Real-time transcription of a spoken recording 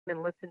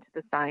and listen to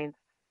the signs.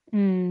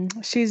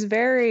 She's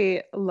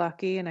very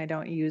lucky, and I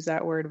don't use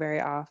that word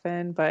very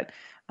often, but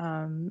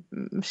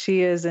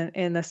she is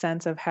in the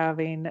sense of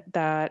having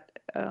that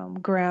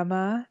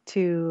grandma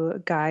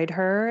to guide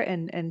her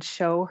and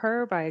show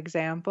her by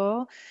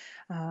example,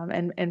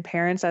 and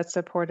parents that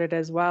support it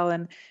as well.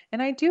 And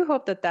I do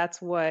hope that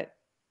that's what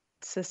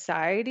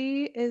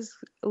society is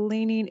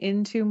leaning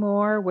into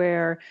more,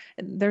 where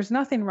there's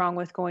nothing wrong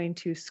with going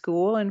to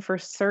school, and for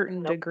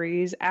certain Nope.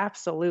 degrees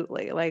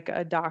absolutely, like a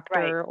Right.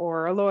 doctor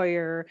or a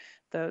lawyer,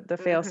 the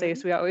fail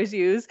safes Hmm. we always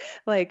use,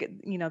 like,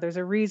 there's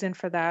a reason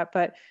for that.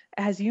 But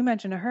as you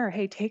mentioned to her,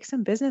 hey, take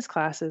some business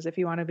classes if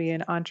you want to be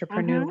an Hmm.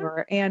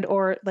 entrepreneur, and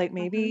or like Hmm.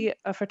 maybe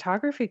a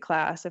photography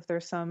class if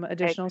there's some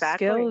additional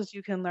Exactly. skills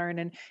you can learn,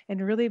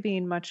 and really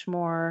being much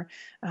more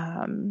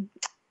um,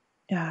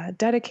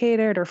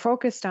 dedicated or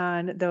focused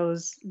on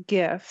those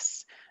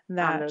gifts On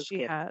that those she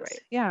gifts, has.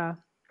 right? Yeah.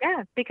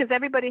 Yeah, because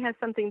everybody has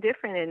something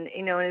different, and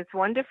and it's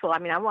wonderful. I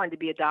mean, I wanted to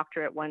be a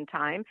doctor at one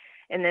time,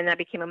 and then I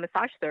became a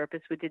massage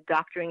therapist. We did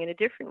doctoring in a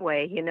different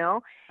way, and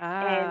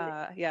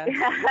Ah, yes.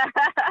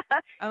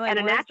 I'm like, and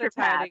a where's the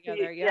tie naturopath.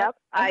 together? Yep. Yep,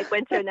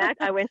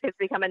 I went to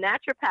become a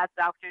naturopath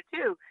doctor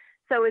too.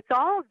 So it's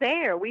all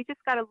there. We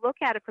just got to look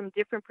at it from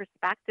different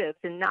perspectives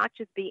and not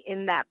just be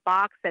in that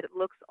box that it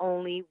looks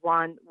only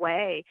one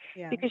way.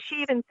 Because she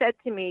Yes. even said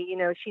to me,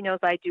 she knows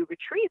I do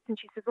retreats, and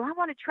she says, "Well, I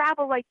want to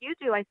travel like you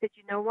do." I said,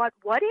 "You know what?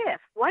 What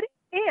if? What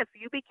if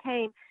you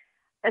became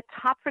a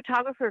top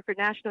photographer for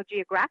National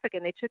Geographic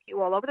and they took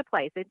you all over the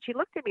place?" And she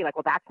looked at me like,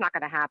 "Well, that's not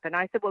going to happen."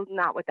 I said, "Well,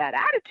 not with that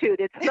attitude.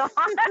 It's not."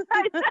 I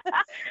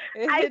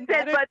Not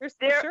said, if "But you're so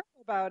there, sure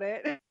about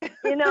it.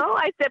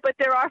 I said, but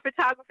there are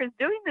photographers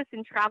doing this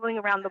and traveling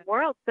around the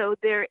world. So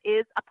there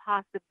is a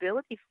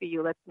possibility for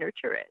you. Let's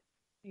nurture it."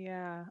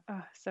 Yeah.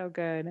 Oh, so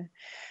good.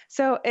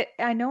 So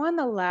I know on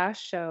the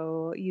last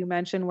show you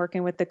mentioned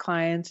working with the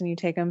clients and you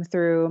take them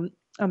through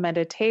a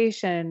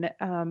meditation.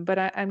 But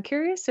I'm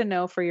curious to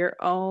know for your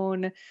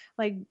own,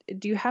 like,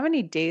 do you have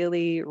any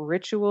daily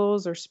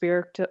rituals or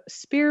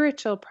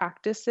spiritual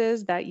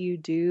practices that you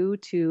do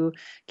to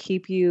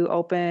keep you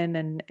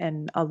open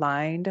and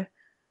aligned?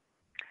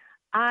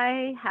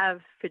 I have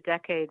for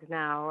decades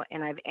now,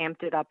 and I've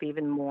amped it up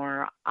even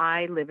more.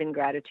 I live in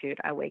gratitude.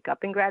 I wake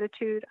up in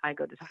gratitude. I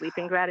go to sleep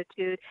in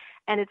gratitude.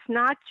 And it's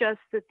not just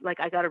that,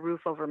 like, I got a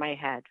roof over my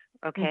head.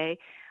 Mm. Okay.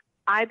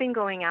 I've been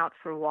going out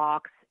for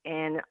walks,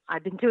 and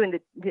I've been doing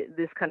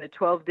this kind of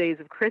 12 days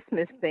of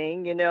Christmas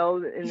thing, in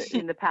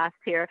the past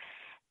here.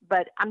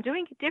 But I'm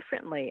doing it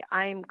differently.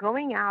 I'm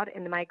going out,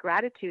 and my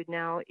gratitude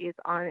now is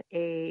on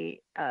a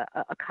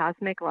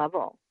cosmic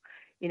level.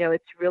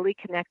 It's really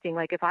connecting.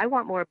 Like, if I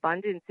want more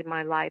abundance in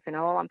my life, and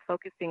all I'm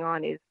focusing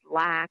on is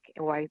lack,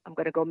 or I'm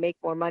going to go make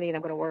more money and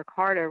I'm going to work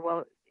harder,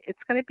 well, it's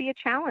going to be a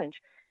challenge.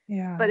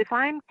 But Yeah. if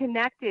I'm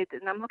connected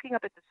and I'm looking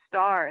up at the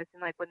stars,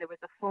 and like when there was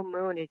a full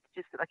moon, it's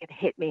just like it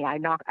hit me. I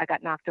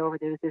got knocked over.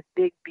 There was this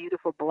big,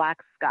 beautiful black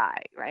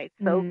sky, right?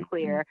 So Mm.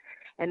 clear.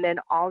 And then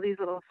all these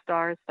little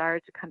stars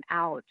started to come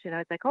out. And I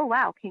was like, "Oh,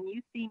 wow, can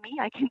you see me?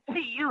 I can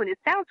see you." And it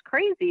sounds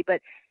crazy,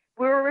 but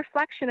we're a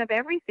reflection of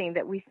everything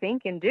that we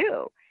think and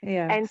do.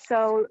 And Yes.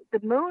 so the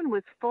moon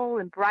was full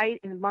and bright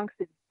in amongst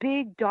this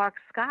big dark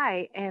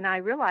sky, and I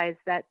realized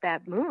that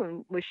that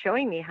moon was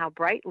showing me how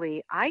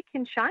brightly I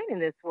can shine in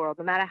this world,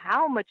 no matter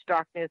how much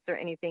darkness or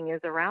anything is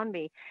around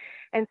me.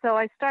 And so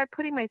I start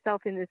putting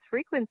myself in this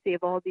frequency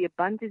of all the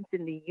abundance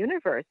in the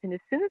universe. And as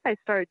soon as I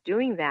started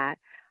doing that,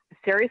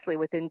 seriously,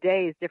 within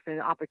days,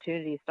 different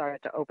opportunities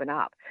started to open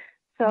up.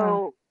 Wow.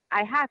 So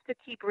I have to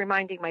keep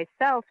reminding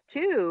myself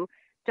too,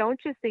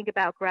 don't just think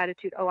about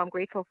gratitude. Oh, I'm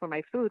grateful for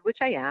my food, which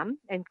I am,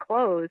 and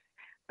clothes.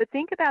 But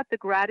think about the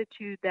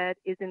gratitude that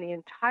is in the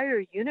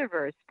entire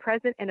universe,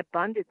 present and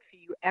abundant for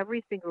you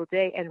every single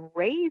day, and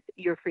raise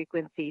your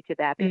frequency to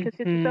that, because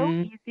it's so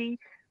Hmm. easy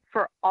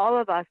for all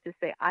of us to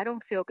say, "I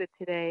don't feel good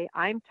today.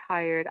 I'm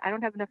tired. I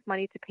don't have enough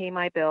money to pay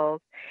my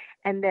bills."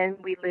 And then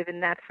we live in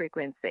that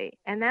frequency.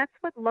 And that's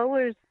what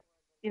lowers,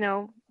 you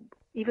know,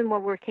 even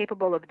what we're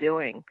capable of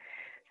doing.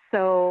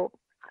 So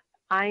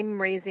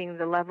I'm raising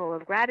the level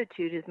of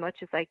gratitude as much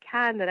as I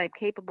can that I'm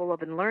capable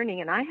of in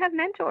learning. And I have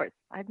mentors.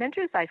 I have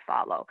mentors I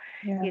follow.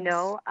 You Yes.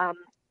 know, um,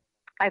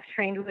 I've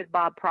trained with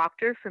Bob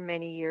Proctor for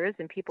many years,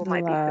 and people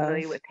might be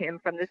familiar Love. with him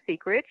from The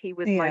Secret. He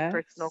was my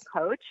personal Yes.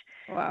 coach.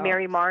 Wow.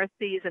 Mary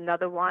Morrissey is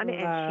another one,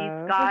 and she's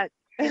Love. got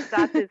she's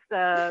got this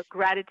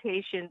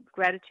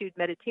gratitude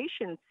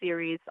meditation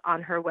series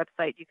on her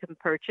website you can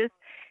purchase,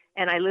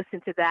 and I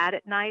listen to that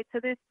at night. So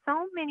there's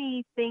so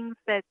many things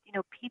that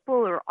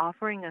people are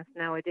offering us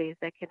nowadays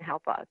that can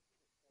help us.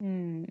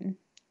 Mm,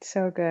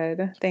 so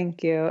good.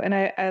 Thank you. And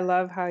I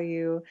love how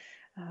you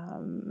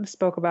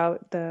spoke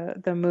about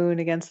the moon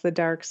against the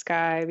dark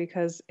sky,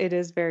 because it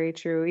is very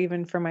true,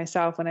 even for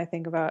myself, when I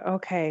think about,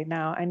 okay,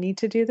 now I need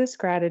to do this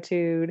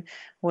gratitude.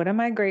 What am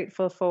I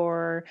grateful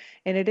for?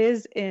 And it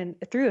is in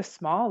through a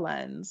small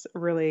lens,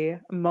 really,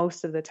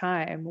 most of the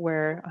time,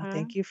 where, oh, Hmm.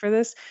 thank you for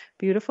this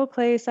beautiful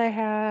place I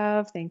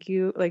have. Thank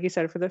you, like you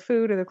said, for the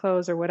food or the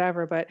clothes or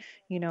whatever. But,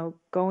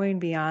 going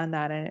beyond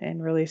that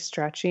and really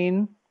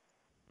stretching.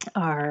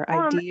 our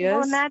Well,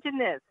 ideas. imagine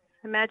this.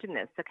 Imagine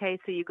this. Okay,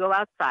 so you go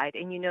outside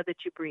and you know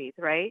that you breathe,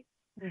 right?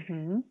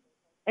 Mm-hmm.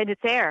 And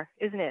it's air,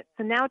 isn't it?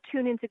 So now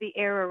tune into the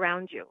air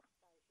around you,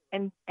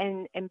 and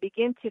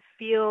begin to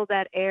feel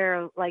that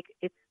air like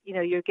it's,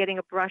 you're getting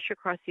a brush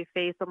across your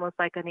face, almost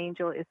like an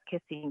angel is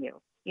kissing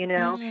you, and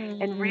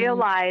Mm.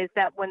 realize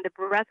that when the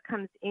breath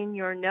comes in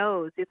your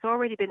nose, it's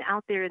already been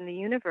out there in the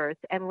universe,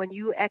 and when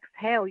you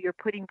exhale, you're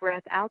putting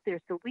breath out there.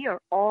 So we are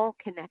all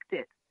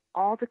connected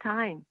all the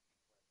time.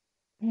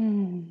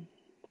 Mm.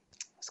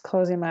 Just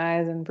closing my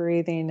eyes and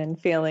breathing and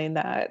feeling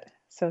that.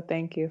 So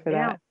thank you for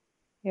Yeah. that.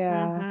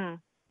 Yeah. Mhm.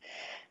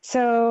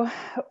 So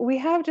we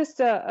have just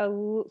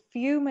a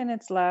few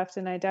minutes left,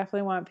 and I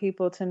definitely want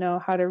people to know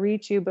how to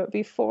reach you. But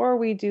before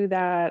we do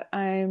that,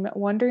 I'm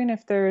wondering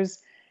if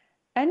there's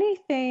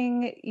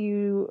anything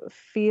you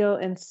feel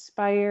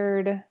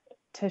inspired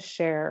to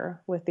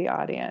share with the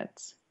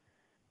audience.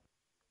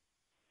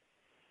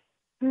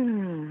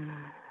 Hmm.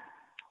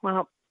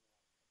 Well,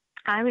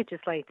 I would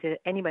just like to,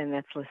 anybody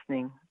that's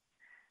listening,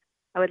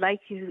 I would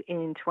like you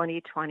in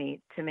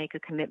 2020 to make a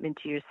commitment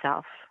to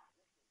yourself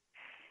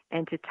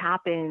and to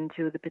tap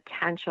into the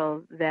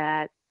potential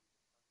that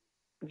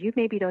you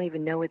maybe don't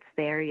even know it's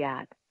there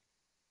yet.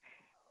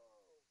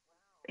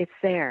 It's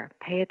there.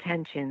 Pay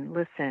attention,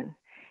 listen.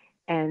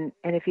 And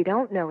if you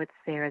don't know it's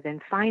there, then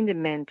find a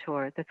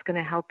mentor that's going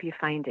to help you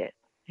find it.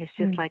 It's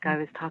just like Mm-hmm. I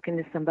was talking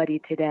to somebody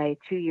today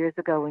 2 years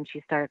ago when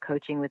she started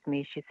coaching with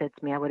me. She said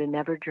to me, I would have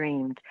never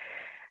dreamed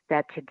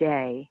that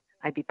today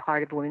I'd be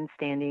part of Women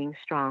Standing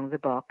Strong, the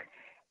book,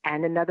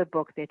 and another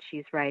book that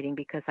she's writing,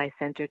 because I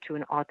sent her to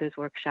an author's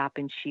workshop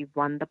and she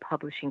won the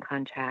publishing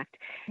contract.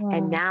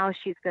 And Wow. now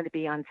she's going to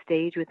be on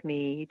stage with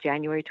me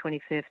January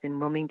 25th in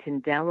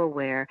Wilmington,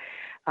 Delaware,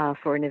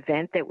 for an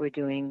event that we're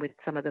doing with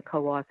some of the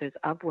co-authors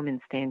of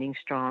Women Standing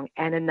Strong,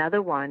 and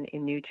another one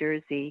in New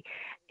Jersey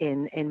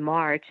in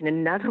March, and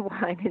another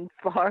one in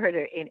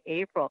Florida in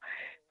April.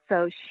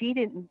 So she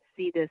didn't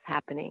see this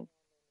happening.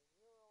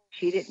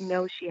 She didn't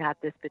know she had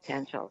this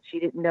potential. She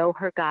didn't know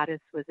her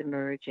goddess was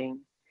emerging.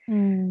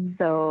 Mm.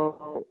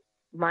 So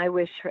my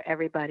wish for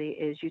everybody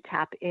is you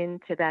tap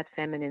into that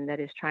feminine that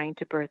is trying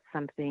to birth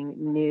something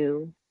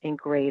new and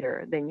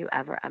greater than you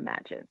ever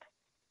imagined.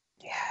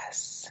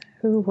 Yes.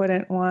 Who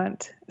wouldn't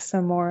want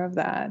some more of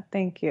that?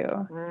 Thank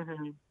you.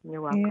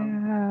 You're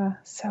welcome. Yeah,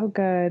 so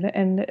good.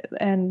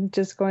 And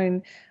just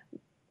going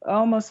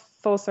almost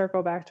full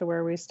circle back to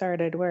where we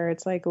started, where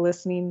it's like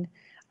listening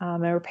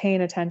and we're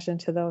paying attention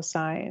to those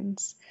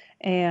signs.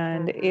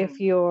 And if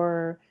hmm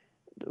you're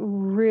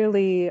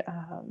really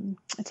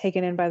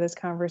taken in by this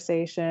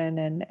conversation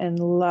and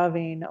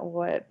loving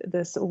what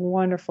this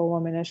wonderful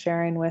woman is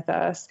sharing with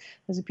us,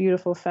 this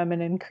beautiful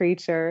feminine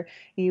creature,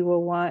 you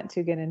will want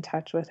to get in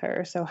touch with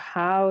her. So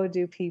how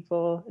do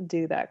people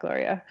do that,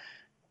 Gloria?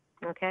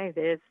 Okay,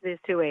 there's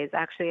two ways.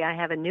 Actually, I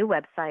have a new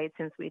website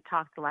since we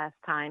talked the last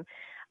time.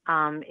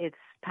 It's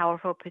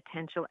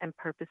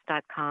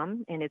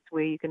powerfulpotentialandpurpose.com, and it's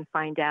where you can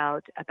find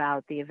out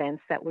about the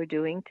events that we're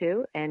doing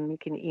too, and you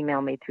can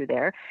email me through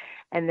there.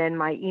 And then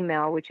my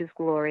email, which is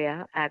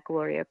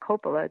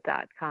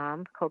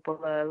gloria@gloriacoppola.com,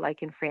 Coppola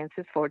like in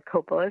Francis Ford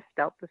Coppola,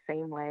 spelt the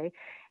same way,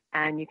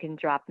 and you can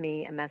drop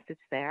me a message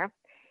there.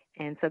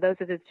 And so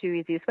those are the two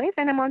easiest ways.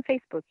 And I'm on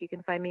Facebook. You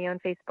can find me on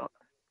Facebook.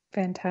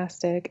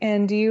 Fantastic.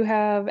 And do you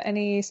have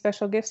any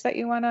special gifts that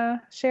you want to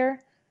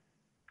share?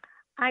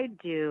 I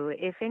do.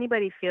 If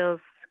anybody feels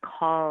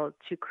called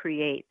to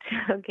create,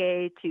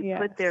 okay, to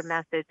put their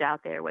Yes. message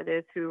out there,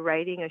 whether through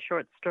writing a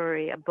short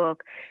story, a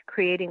book,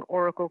 creating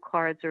oracle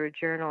cards or a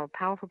journal,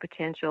 Powerful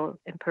Potential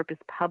and Purpose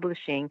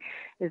Publishing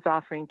is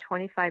offering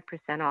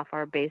 25% off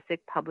our basic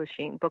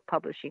book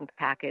publishing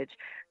package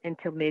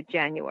until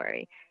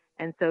mid-January.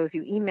 And so if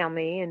you email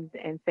me and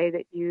say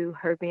that you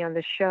heard me on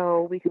the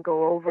show, we can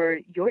go over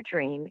your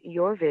dream,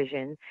 your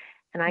vision,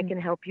 and I Mm.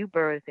 can help you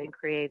birth and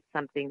create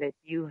something that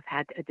you have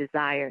had a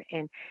desire.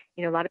 And,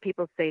 a lot of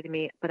people say to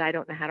me, but I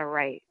don't know how to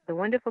write. The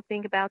wonderful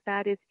thing about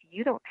that is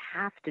you don't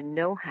have to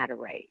know how to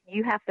write.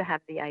 You have to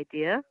have the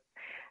idea,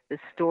 the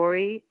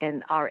story,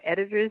 and our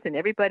editors and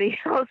everybody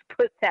else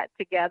put that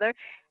together.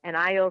 And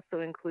I also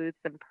include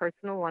some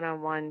personal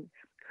one-on-one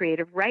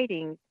creative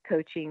writing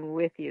coaching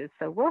with you.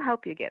 So we'll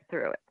help you get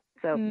through it.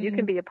 So you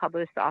can Mm. be a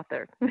published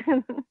author.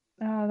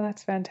 Oh,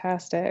 that's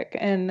fantastic.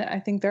 And I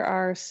think there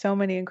are so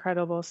many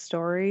incredible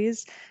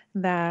stories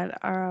that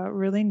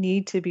really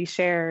need to be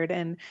shared.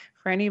 And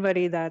for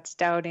anybody that's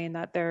doubting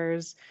that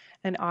there's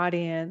an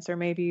audience, or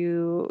maybe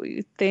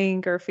you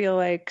think or feel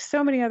like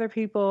so many other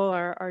people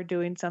are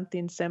doing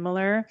something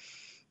similar,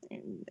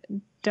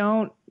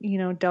 don't,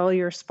 dull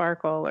your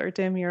sparkle or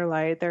dim your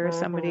light. There is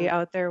somebody hmm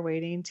out there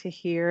waiting to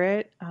hear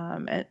it.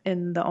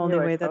 And the You only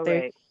are way that so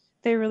right.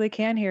 they really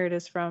can hear it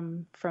is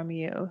from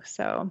you.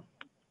 So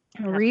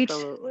reach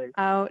Absolutely.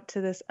 out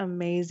to this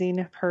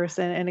amazing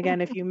person. And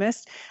again, if you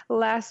missed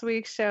last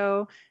week's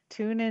show,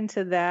 tune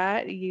into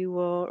that. You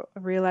will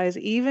realize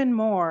even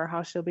more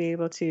how she'll be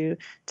able to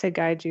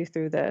guide you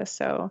through this.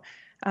 So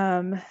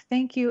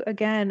Thank you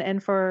again.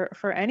 And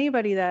for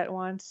anybody that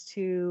wants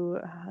to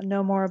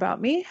know more about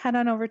me, head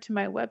on over to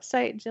my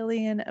website,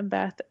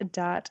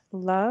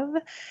 jillianbeth.love.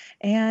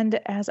 And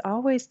as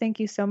always, thank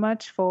you so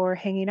much for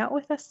hanging out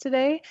with us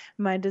today.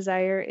 My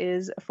desire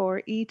is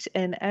for each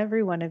and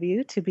every one of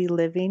you to be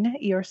living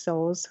your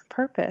soul's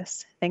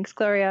purpose. Thanks,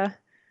 Gloria.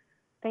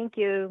 Thank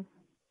you.